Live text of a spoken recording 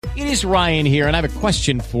It is Ryan here, and I have a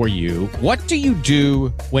question for you. What do you do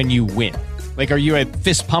when you win? Like, are you a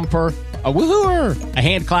fist pumper, a woohooer, a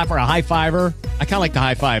hand clapper, a high fiver? I kind of like the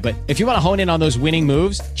high five, but if you want to hone in on those winning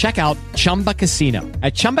moves, check out Chumba Casino.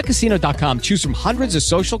 At ChumbaCasino.com, choose from hundreds of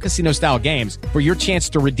social casino-style games for your chance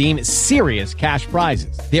to redeem serious cash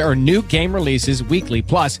prizes. There are new game releases weekly,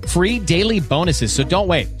 plus free daily bonuses. So don't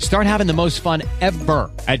wait. Start having the most fun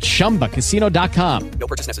ever at ChumbaCasino.com. No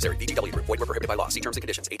purchase necessary. VGW. Void where prohibited by law. See terms and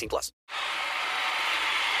conditions. 18+.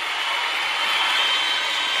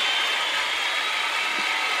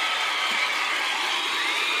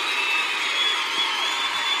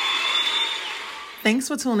 Thanks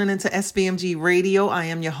for tuning into SBMG Radio. I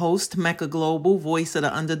am your host, Meccaglobal, voice of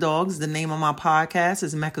the underdogs. The name of my podcast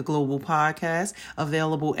is Meccaglobal Podcast,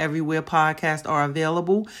 available everywhere podcasts are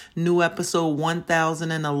available. New episode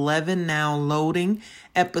 1011 now loading.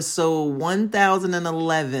 Episode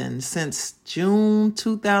 1011 since June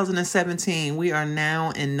 2017. We are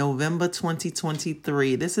now in November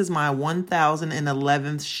 2023. This is my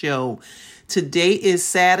 1011th show. Today is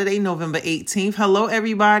Saturday, November 18th. Hello,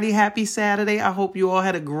 everybody. Happy Saturday. I hope you all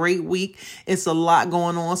had a great week. It's a lot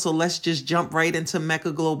going on, so let's just jump right into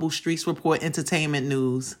Meccaglobal Streetz Report Entertainment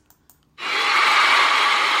News.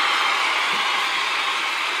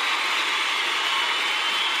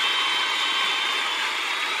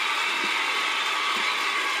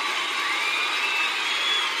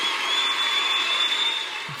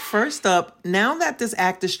 First up, now that this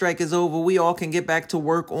actor strike is over, we all can get back to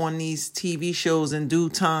work on these TV shows in due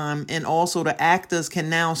time. And also the actors can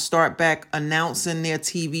now start back announcing their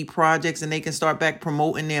TV projects and they can start back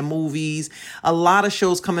promoting their movies. A lot of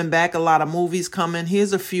shows coming back, a lot of movies coming.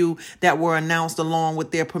 Here's a few that were announced along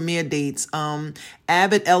with their premiere dates.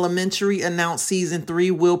 Abbott Elementary announced season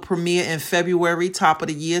 3 will premiere in February, top of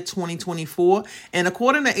the year 2024. And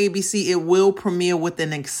according to ABC, it will premiere with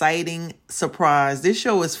an exciting surprise. This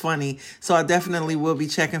show is funny, so I definitely will be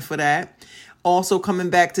checking for that. Also coming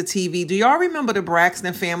back to TV, do y'all remember the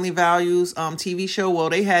Braxton Family Values TV show? Well,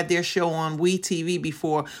 they had their show on WeTV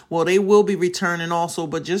before. Well, they will be returning also,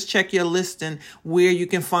 but just check your listing where you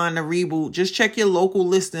can find the reboot. Just check your local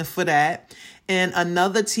listing for that. And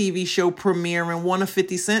another TV show premiering, one of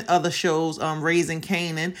 50 Cent other shows, Raising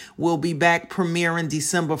Kanan, will be back premiering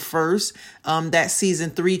December 1st. That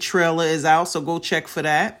season 3 trailer is out, so go check for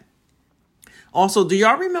that. Also, do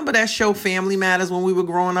y'all remember that show Family Matters when we were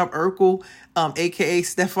growing up? Urkel, a.k.a.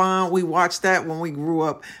 Stefan, we watched that when we grew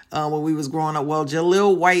up, when we was growing up. Well,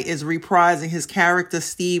 Jaleel White is reprising his character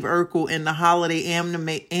Steve Urkel in the holiday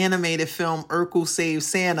animated film Urkel Saves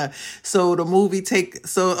Santa. So the movie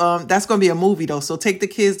that's going to be a movie though. So take the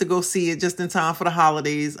kids to go see it just in time for the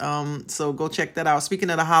holidays. So go check that out. Speaking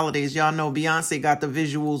of the holidays, y'all know Beyonce got the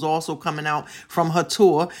visuals also coming out from her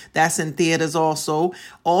tour. That's in theaters also.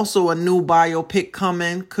 Also a new biopic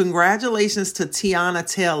coming. Congratulations to Tiana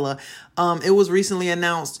Taylor. It was recently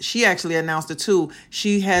announced. She actually announced it too.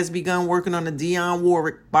 She has begun working on the Dionne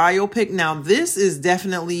Warwick biopic. Now, this is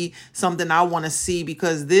definitely something I want to see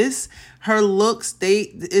because her looks,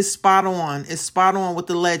 is spot on. It's spot on with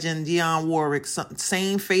the legend Dionne Warwick.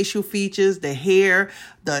 Same facial features, the hair,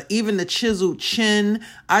 even the chiseled chin.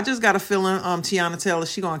 I just got a feeling Tiana Taylor,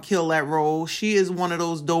 she gonna kill that role. She is one of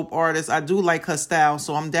those dope artists. I do like her style,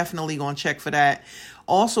 so I'm definitely gonna check for that.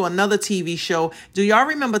 Also, another TV show. Do y'all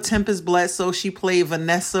remember Tempest Bledsoe? She played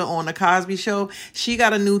Vanessa on The Cosby Show. She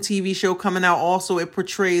got a new TV show coming out. Also, it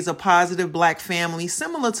portrays a positive black family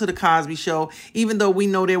similar to The Cosby Show, even though we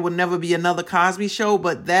know there will never be another Cosby Show,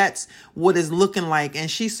 but that's what it's looking like.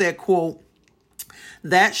 And she said, quote,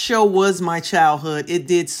 "That show was my childhood. It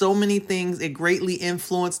did so many things. It greatly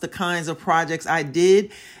influenced the kinds of projects I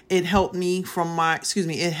did. It helped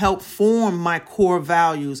it helped form my core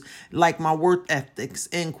values, like my work ethics,"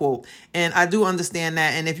 end quote. And I do understand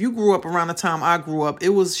that. And if you grew up around the time I grew up, it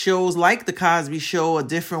was shows like The Cosby Show, A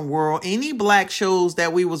Different World, any black shows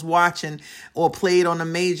that we was watching or played on the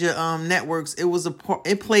major networks.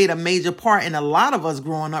 It played a major part in a lot of us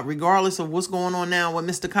growing up, regardless of what's going on now with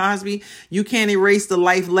Mr. Cosby. You can't erase the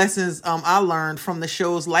life lessons I learned from the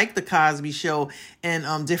shows like The Cosby Show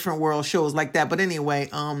and Different World shows like that. But anyway,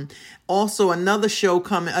 also another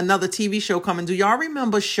TV show coming. Do y'all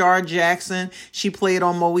remember Shar Jackson? She played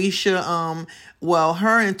on Moesha.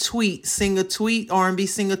 Her and R&B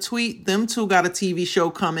singer Tweet, them two got a TV show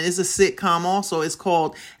coming. It's a sitcom also. It's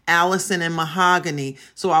called Allison and Mahogany.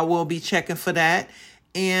 So I will be checking for that.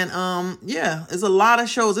 And there's a lot of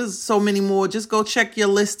shows. There's so many more. Just go check your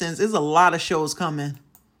listings. There's a lot of shows coming.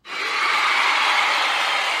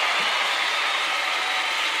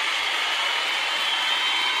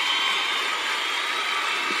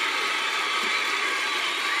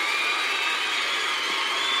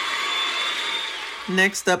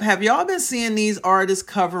 Next up, have y'all been seeing these artists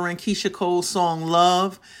covering Keisha Cole's song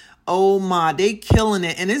Love? Oh my, they killing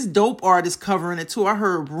it. And it's dope artists covering it too. I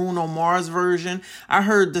heard Bruno Mars version. I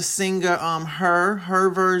heard the singer, her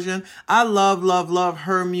version. I love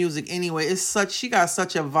her music anyway. She got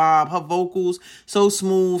such a vibe. Her vocals, so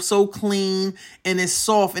smooth, so clean, and it's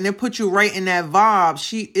soft. And it puts you right in that vibe.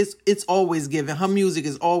 It's always giving. Her music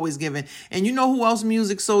is always giving. And you know who else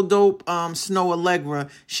music so dope? Snow Allegra.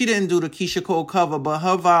 She didn't do the Keisha Cole cover, but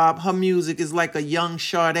her vibe, her music is like a young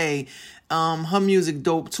Sade. Her music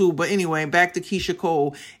dope too. But anyway, back to Keisha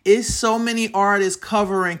Cole. It's so many artists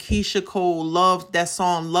covering Keisha Cole that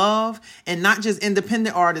song Love, and not just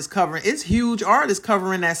independent artists covering. It's huge artists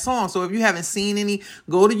covering that song. So if you haven't seen any,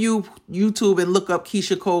 go to YouTube and look up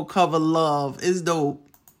Keisha Cole cover Love. It's dope.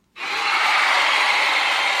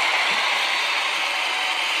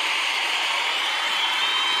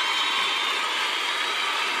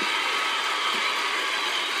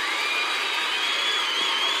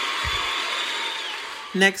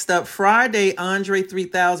 Next up, Friday, Andre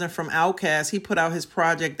 3000 from Outkast. He put out his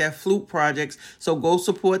project, that Flute Projects. So go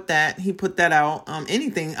support that. He put that out.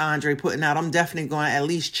 Anything Andre putting out, I'm definitely going to at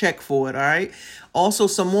least check for it. All right. Also,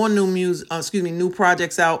 some more new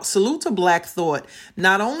projects out. Salute to Black Thought.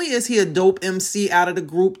 Not only is he a dope MC out of the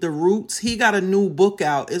group The Roots, he got a new book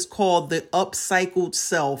out. It's called The Upcycled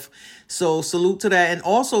Self. So salute to that. And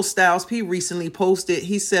also Styles P recently posted,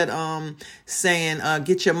 he said, saying,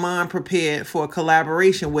 get your mind prepared for a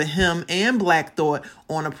collaboration with him and Black Thought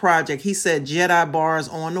on a project. He said Jedi bars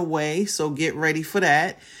on the way. So get ready for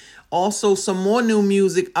that. Also, some more new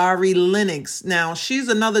music, Ari Lennox. Now, she's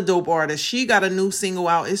another dope artist. She got a new single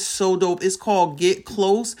out. It's so dope. It's called Get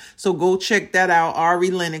Close. So go check that out,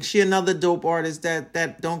 Ari Lennox. She another dope artist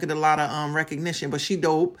that don't get a lot of recognition, but she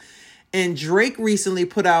dope. And Drake recently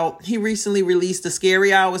released the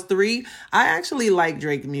Scary Hours 3. I actually like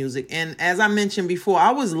Drake music. And as I mentioned before,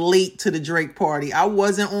 I was late to the Drake party. I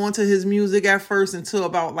wasn't on to his music at first until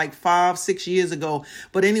about like 5-6 years ago.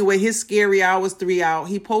 But anyway, his Scary Hours 3 out.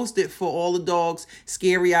 He posted for all the dogs,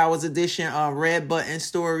 Scary Hours edition, red button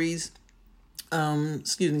stories.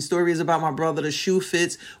 Stories about my brother, The Shoe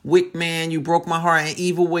Fits, Wick Man, You Broke My Heart, and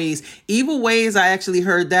Evil Ways. Evil Ways, I actually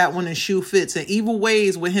heard that one in Shoe Fits. And Evil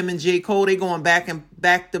Ways with him and J. Cole, they going back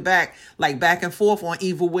to back, like back and forth on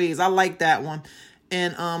Evil Ways. I like that one.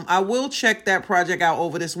 And I will check that project out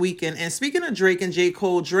over this weekend. And speaking of Drake and J.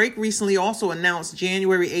 Cole, Drake recently also announced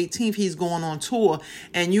January 18th he's going on tour.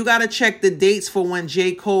 And you got to check the dates for when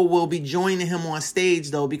J. Cole will be joining him on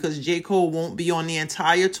stage, though, because J. Cole won't be on the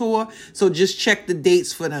entire tour. So just check the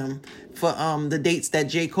dates for them, for the dates that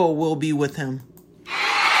J. Cole will be with him.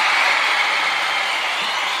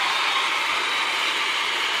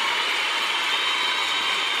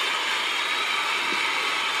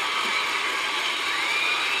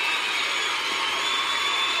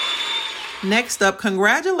 Next up,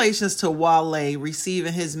 congratulations to Wale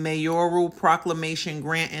receiving his mayoral proclamation,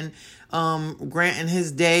 granting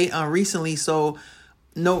his day recently.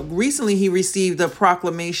 Recently he received a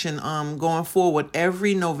proclamation going forward.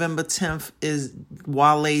 Every November 10th is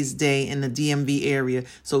Wale's day in the DMV area.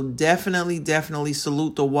 So definitely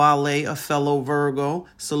salute to Wale, a fellow Virgo.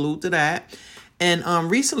 Salute to that. And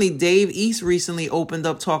recently, Dave East opened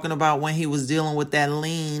up talking about when he was dealing with that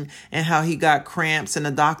lean and how he got cramps, and the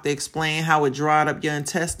doctor explained how it dried up your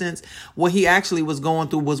intestines. What he actually was going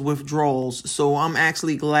through was withdrawals. So I'm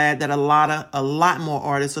actually glad that a lot more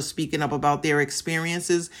artists are speaking up about their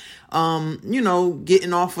experiences.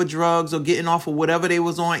 Getting off of drugs or getting off of whatever they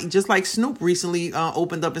was on. Just like Snoop recently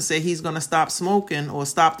opened up and said he's going to stop smoking or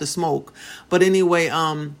stop the smoke. But anyway,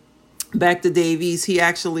 back to Dave East, he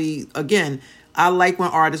actually, again, I like when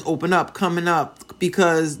artists coming up,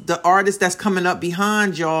 because the artists that's coming up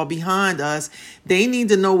behind us, they need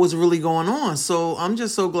to know what's really going on. So I'm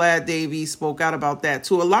just so glad Davey spoke out about that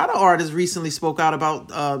too. A lot of artists recently spoke out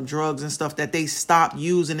about drugs and stuff that they stopped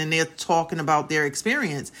using, and they're talking about their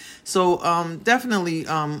experience. So definitely,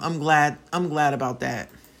 I'm glad about that.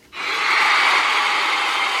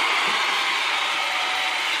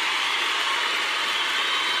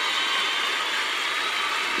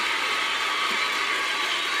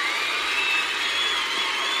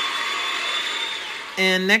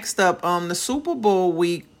 And next up, the Super Bowl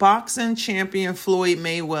week, boxing champion Floyd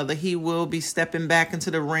Mayweather, he will be stepping back into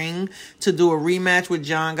the ring to do a rematch with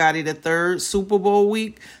John Gotti III, Super Bowl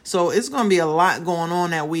week. So it's going to be a lot going on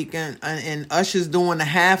that weekend. And Usher's doing the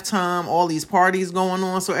halftime, all these parties going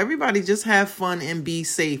on. So everybody just have fun and be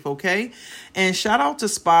safe, okay? And shout out to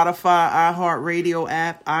Spotify, iHeartRadio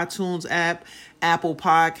app, iTunes app, Apple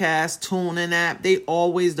Podcasts, TuneIn app. They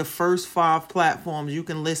always the first 5 platforms. You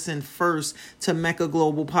can listen first to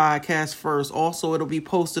Meccaglobal Podcast first. Also, it'll be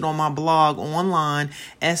posted on my blog online,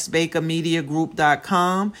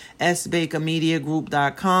 sbakermediagroup.com,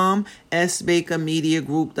 sbakermediagroup.com,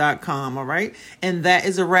 sbakermediagroup.com. All right. And that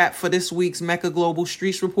is a wrap for this week's Meccaglobal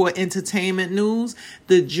Streetz Report entertainment news.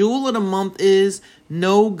 The jewel of the month is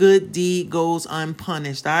no good deed goes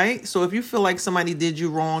unpunished, all right? So if you feel like somebody did you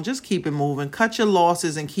wrong, just keep it moving. Cut your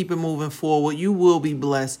losses and keep it moving forward. You will be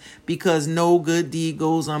blessed because no good deed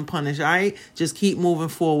goes unpunished, all right? Just keep moving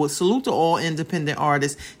forward. Salute to all independent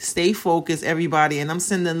artists. Stay focused, everybody. And I'm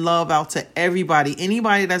sending love out to everybody.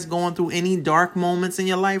 Anybody that's going through any dark moments in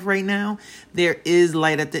your life right now, there is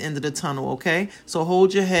light at the end of the tunnel, okay? So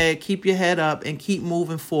hold your head, keep your head up, and keep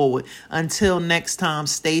moving forward. Until next time,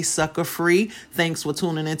 stay sucker free. Thanks for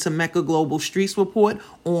tuning into Meccaglobal Streetz Report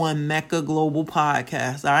on Meccaglobal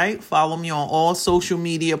Podcast. All right, follow me on all social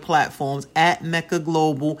media platforms at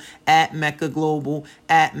Meccaglobal, at Meccaglobal,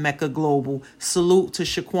 at Meccaglobal. Salute to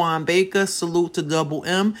Shaquan Baker. Salute to Double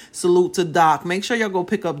M. Salute to Doc. Make sure y'all go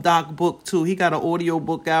pick up Doc book too. He got an audio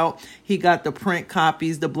book out. He got the print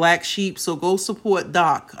copies, The Black Sheep. So go support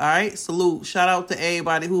Doc. All right, salute. Shout out to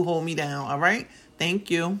everybody who hold me down. All right,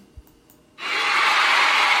 thank you.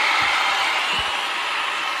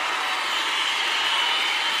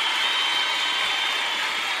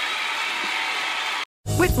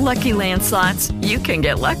 With Lucky Land Slots, you can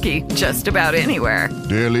get lucky just about anywhere.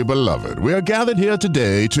 Dearly beloved, we are gathered here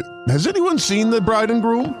today to... Has anyone seen the bride and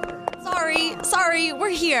groom? Sorry, we're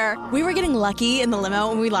here. We were getting lucky in the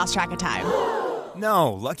limo and we lost track of time.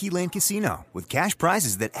 No, Lucky Land Casino, with cash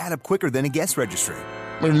prizes that add up quicker than a guest registry.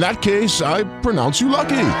 In that case, I pronounce you lucky.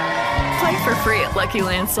 Play for free at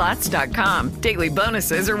LuckyLandSlots.com. Daily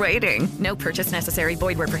bonuses are waiting. No purchase necessary.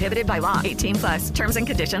 Void where prohibited by law. 18+. Terms and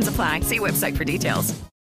conditions apply. See website for details.